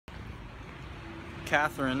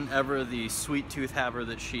Catherine, ever the sweet tooth haver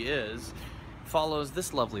that she is, follows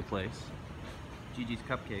this lovely place, Gigi's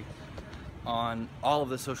Cupcakes, on all of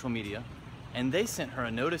the social media. And they sent her a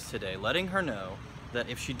notice today letting her know that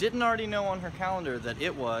if she didn't already know on her calendar that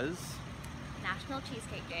it was National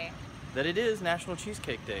Cheesecake Day. That it is National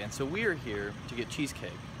Cheesecake Day. And so we are here to get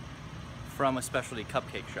cheesecake from a specialty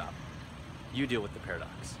cupcake shop. You deal with the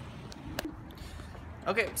paradox.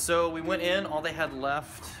 Okay, so we went in, all they had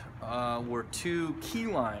left were 2 key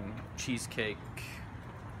lime cheesecake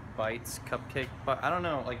bites, cupcake, but I don't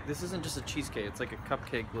know, like this isn't just a cheesecake, it's like a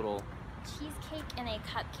cupcake little... Cheesecake and a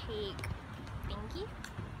cupcake thingy?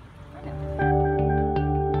 I don't know.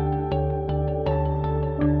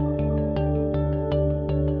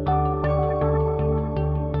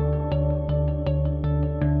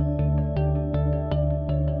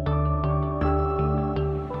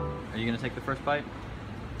 Are you gonna take the first bite?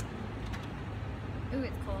 Ooh,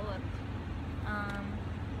 it's cold.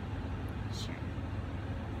 Sure.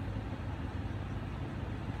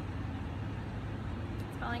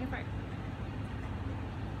 It's falling apart.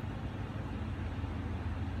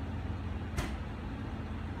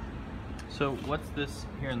 So what's this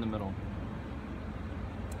here in the middle?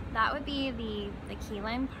 That would be the key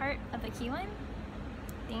lime part of the key lime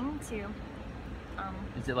thing too.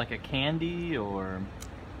 Is it like a candy or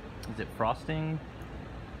is it frosting?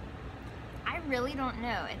 I really don't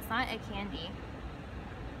know. It's not a candy.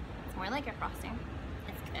 It's more like a frosting.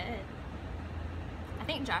 It's good. I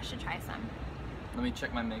think Josh should try some. Let me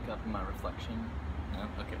check my makeup and my reflection. No?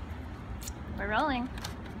 Okay. We're rolling.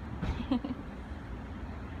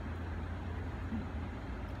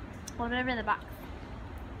 Hold it over the box.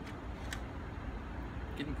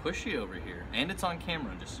 Getting pushy over here. And it's on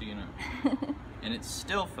camera, just so you know. And it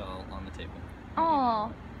still fell on the table.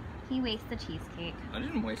 Oh, he wastes the cheesecake. I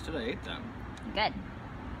didn't waste it, I ate them. Good.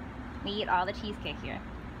 We eat all the cheesecake here.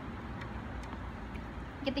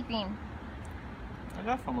 Get the green. I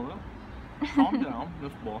got some of it. Calm down,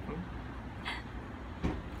 Miss Blossom.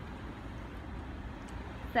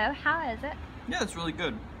 So, how is it? Yeah, it's really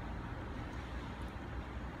good.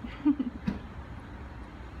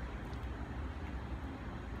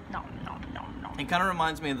 Nom, nom, nom, nom. It kind of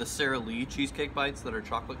reminds me of the Sara Lee cheesecake bites that are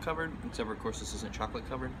chocolate covered, except for, of course, this isn't chocolate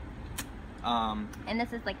covered. And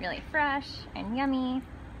this is like really fresh and yummy.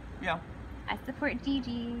 Yeah. I support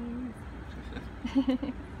Gigi's.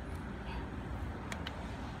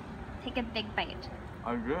 Take a big bite.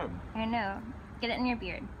 I did. I know. Get it in your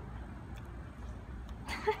beard.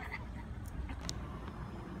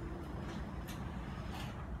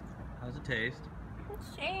 How's it taste?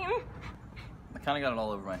 Shame. I kind of got it all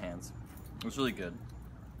over my hands. It was really good.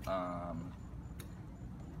 I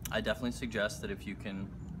definitely suggest that if you can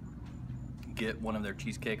get one of their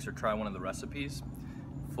cheesecakes or try one of the recipes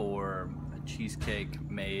for a cheesecake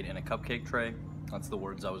made in a cupcake tray, that's the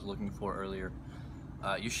words I was looking for earlier,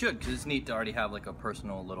 you should, because it's neat to already have like a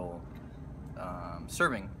personal little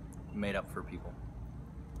serving made up for people.